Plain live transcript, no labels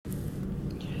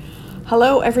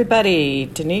Hello, everybody.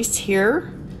 Denise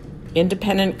here,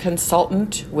 independent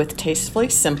consultant with Tastefully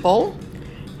Simple,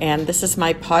 and this is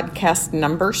my podcast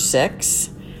number 6.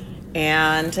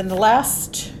 And in the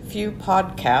last few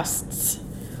podcasts,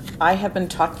 I have been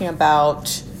talking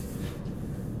about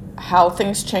how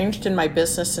things changed in my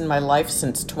business and my life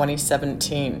since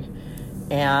 2017.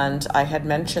 And I had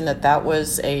mentioned that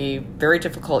was a very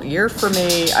difficult year for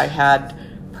me. I had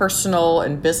personal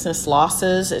and business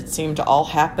losses. It seemed to all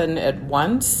happen at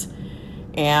once.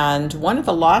 And one of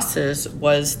the losses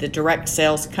was the direct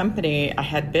sales company I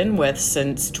had been with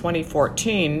since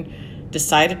 2014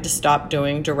 decided to stop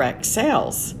doing direct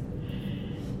sales.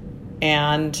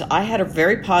 And I had a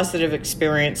very positive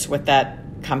experience with that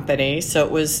company. So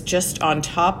it was just on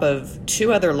top of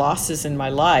 2 other losses in my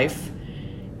life.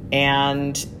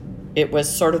 And it was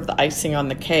sort of the icing on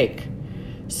the cake.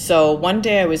 So one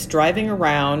day I was driving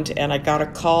around and I got a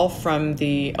call from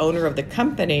the owner of the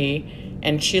company,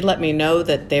 and she let me know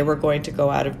that they were going to go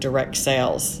out of direct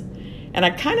sales. And I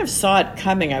kind of saw it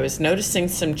coming. I was noticing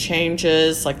some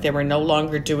changes, like they were no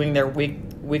longer doing their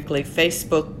weekly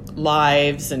Facebook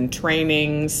lives and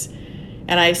trainings,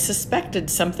 and I suspected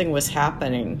something was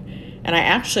happening. And I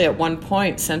actually at one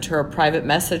point sent her a private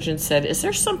message and said, "Is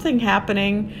there something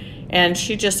happening?" And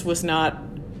she just was not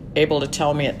able to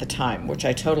tell me at the time, which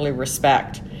I totally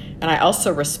respect. And I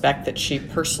also respect that she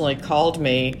personally called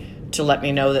me to let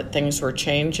me know that things were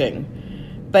changing.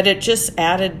 But it just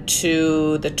added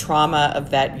to the trauma of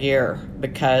that year,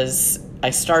 because I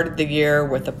started the year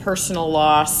with a personal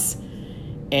loss,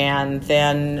 and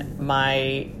then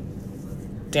my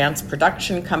dance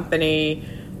production company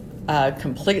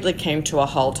completely came to a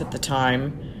halt at the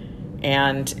time.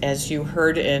 And as you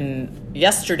heard in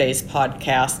yesterday's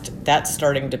podcast, that's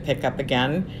starting to pick up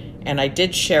again. And I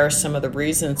did share some of the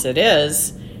reasons it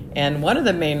is. And one of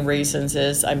the main reasons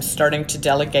is I'm starting to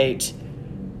delegate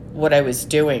what I was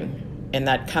doing in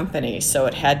that company. So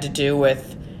it had to do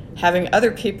with having other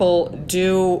people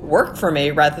do work for me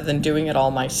rather than doing it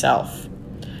all myself.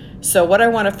 So what I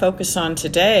want to focus on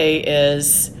today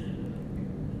is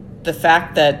the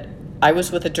fact that I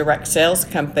was with a direct sales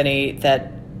company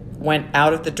that went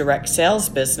out of the direct sales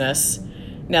business.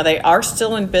 Now they are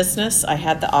still in business. I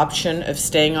had the option of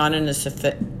staying on as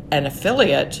an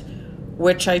affiliate,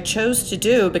 which I chose to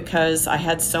do because I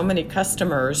had so many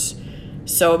customers.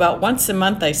 So about once a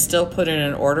month I still put in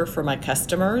an order for my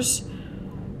customers,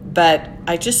 but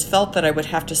I just felt that I would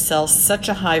have to sell such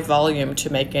a high volume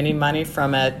to make any money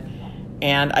from it.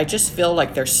 And I just feel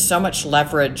like there's so much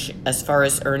leverage as far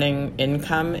as earning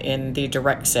income in the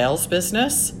direct sales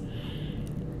business.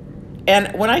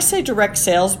 And when I say direct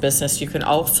sales business, you can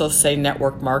also say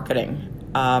network marketing.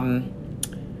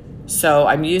 So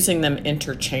I'm using them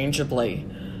interchangeably.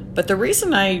 But the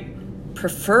reason I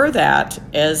prefer that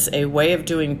as a way of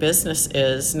doing business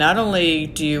is not only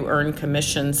do you earn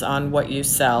commissions on what you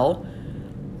sell,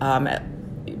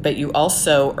 but you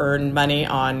also earn money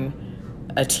on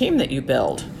a team that you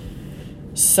build.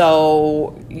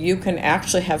 So you can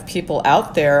actually have people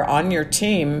out there on your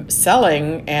team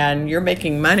selling, and you're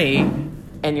making money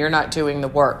and you're not doing the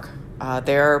work.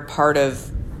 They're part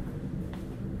of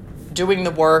doing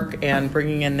the work and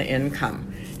bringing in the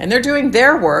income. And they're doing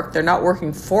their work. They're not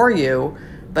working for you,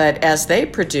 but as they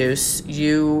produce,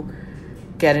 you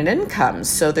get an income.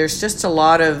 So there's just a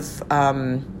lot of,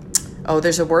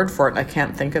 there's a word for it and I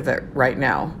can't think of it right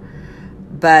now.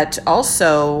 But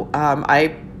also,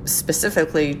 I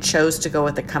specifically chose to go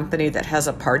with a company that has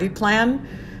a party plan.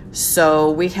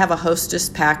 So we have a hostess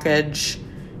package,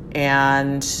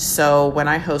 and so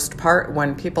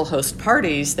when people host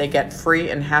parties, they get free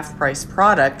and half price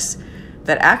products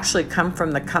that actually come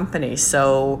from the company.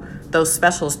 So those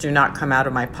specials do not come out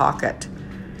of my pocket.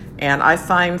 And I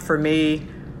find for me,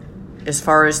 as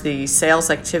far as the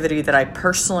sales activity that I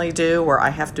personally do where I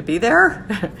have to be there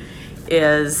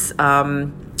is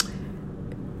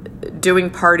doing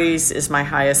parties is my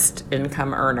highest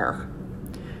income earner.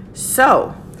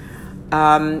 So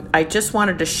I just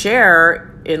wanted to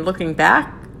share, in looking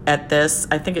back at this,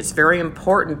 I think it's very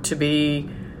important to be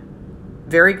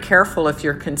very careful if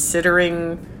you're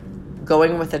considering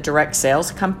going with a direct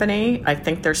sales company. I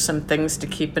think there's some things to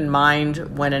keep in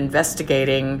mind when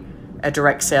investigating a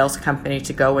direct sales company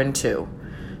to go into.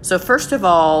 So first of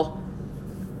all,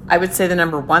 I would say the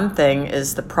number one thing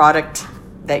is the product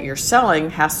that you're selling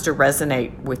has to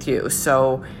resonate with you.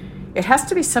 So it has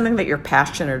to be something that you're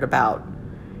passionate about.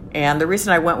 And the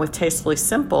reason I went with Tastefully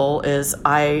Simple is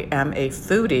I am a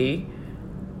foodie,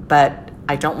 but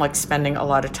I don't like spending a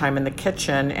lot of time in the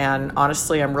kitchen, and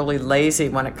honestly, I'm really lazy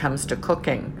when it comes to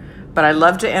cooking. But I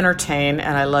love to entertain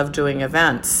and I love doing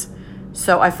events.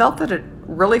 So I felt that it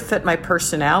really fit my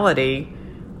personality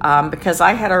because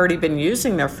I had already been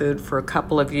using their food for a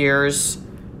couple of years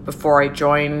before I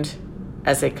joined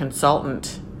as a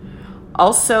consultant.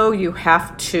 Also, you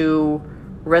have to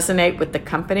resonate with the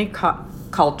company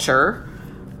culture.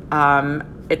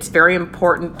 It's very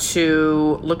important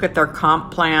to look at their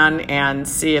comp plan and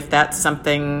see if that's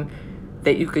something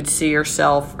that you could see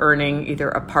yourself earning either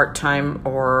a part-time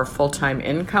or full-time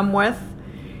income with.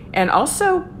 And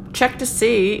also check to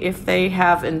see if they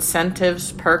have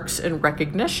incentives, perks, and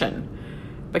recognition.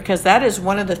 Because that is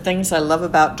one of the things I love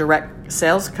about direct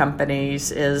sales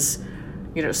companies is,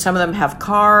 some of them have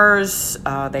cars,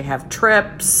 they have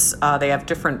trips, they have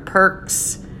different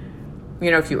perks.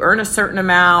 If you earn a certain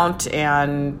amount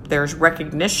and there's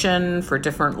recognition for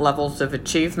different levels of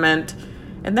achievement,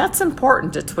 and that's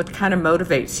important. It's what kind of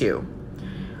motivates you.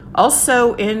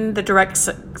 Also, in the direct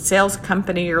sales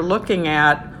company, you're looking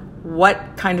at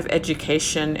what kind of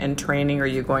education and training are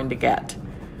you going to get,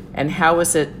 and how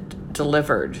is it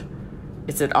delivered?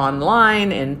 Is it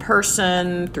online, in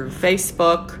person, through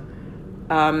Facebook?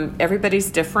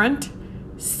 Everybody's different.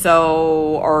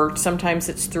 Or sometimes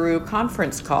it's through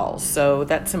conference calls. So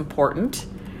that's important.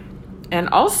 And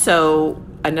also,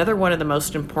 another one of the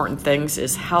most important things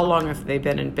is how long have they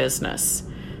been in business?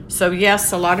 So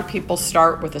yes, a lot of people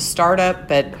start with a startup,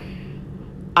 but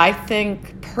I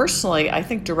think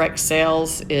direct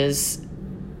sales is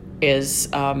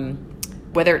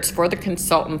whether it's for the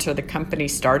consultant or the company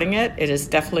starting it, it is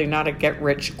definitely not a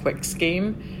get-rich-quick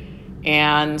scheme.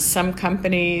 And some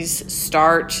companies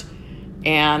start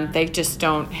and they just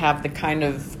don't have the kind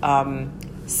of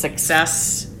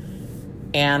success,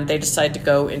 and they decide to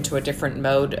go into a different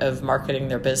mode of marketing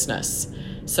their business.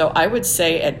 So I would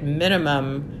say at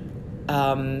minimum,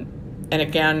 and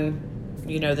again,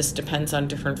 this depends on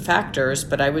different factors,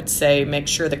 but I would say make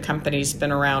sure the company's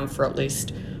been around for at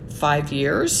least 5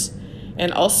 years,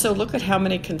 and also look at how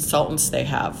many consultants they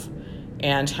have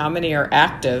and how many are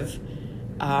active.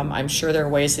 I'm sure there are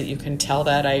ways that you can tell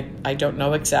that. I don't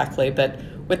know exactly, but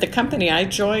with the company I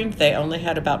joined, they only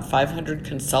had about 500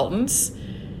 consultants,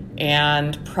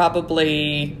 and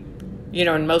probably,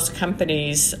 in most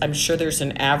companies, I'm sure there's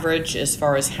an average as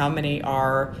far as how many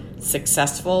are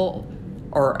successful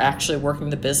or actually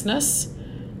working the business.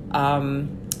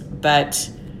 But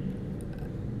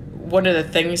one of the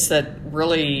things that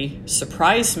really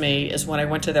surprised me is when I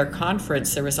went to their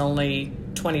conference, there was only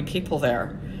 20 people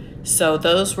there. So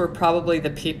those were probably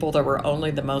the people that were only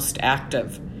the most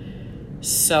active.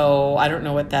 So I don't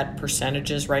know what that percentage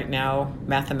is right now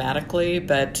mathematically,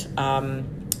 but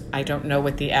I don't know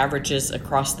what the average is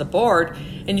across the board.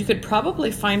 And you could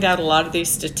probably find out a lot of these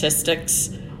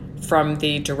statistics from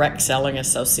the Direct Selling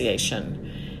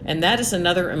Association. And that is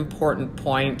another important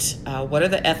point. What are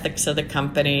the ethics of the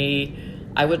company?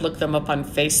 I would look them up on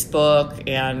Facebook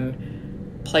and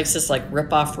places like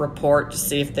Ripoff Report to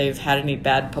see if they've had any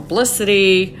bad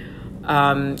publicity. A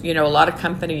lot of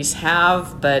companies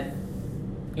have, but,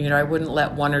 I wouldn't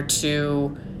let one or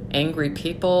two angry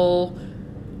people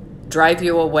drive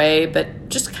you away, but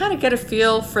just kind of get a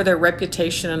feel for their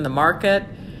reputation in the market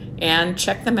and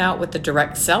check them out with the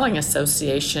Direct Selling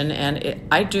Association. And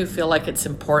I do feel like it's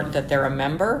important that they're a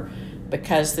member,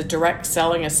 because the Direct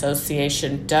Selling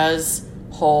Association does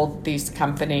hold these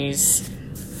companies.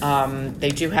 They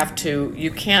do have to,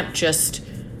 you can't just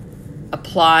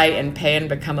apply and pay and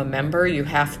become a member. You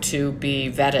have to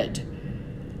be vetted.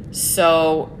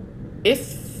 So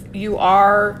if you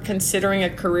are considering a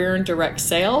career in direct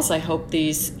sales, I hope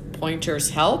these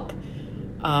pointers help.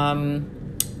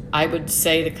 I would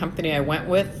say the company I went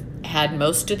with had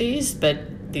most of these,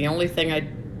 but the only thing I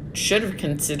should have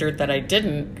considered that I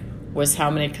didn't was how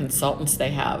many consultants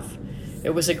they have. It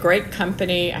was a great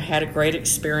company. I had a great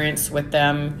experience with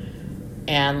them.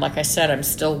 And like I said, I'm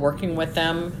still working with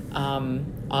them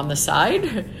on the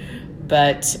side.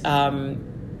 But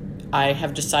I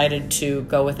have decided to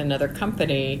go with another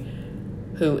company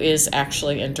who is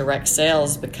actually in direct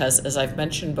sales because, as I've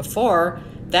mentioned before,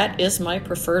 that is my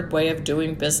preferred way of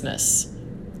doing business.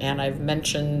 And I've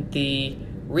mentioned the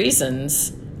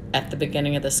reasons at the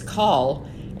beginning of this call.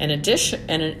 In addition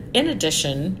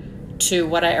to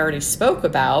what I already spoke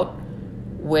about,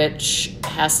 which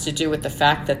has to do with the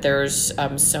fact that there's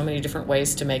so many different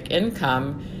ways to make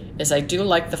income, is I do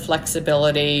like the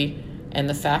flexibility and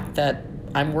the fact that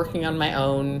I'm working on my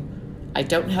own. I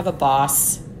don't have a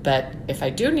boss, but if I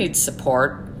do need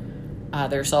support,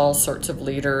 there's all sorts of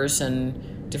leaders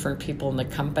and different people in the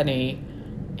company.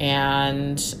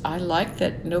 And I like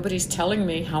that nobody's telling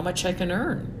me how much I can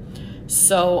earn.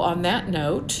 So on that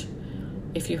note,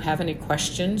 if you have any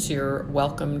questions, you're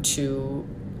welcome to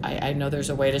I know there's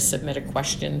a way to submit a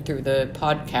question through the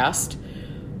podcast,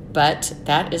 but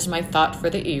that is my thought for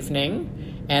the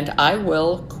evening, and I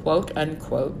will, quote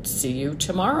unquote, see you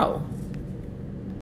tomorrow.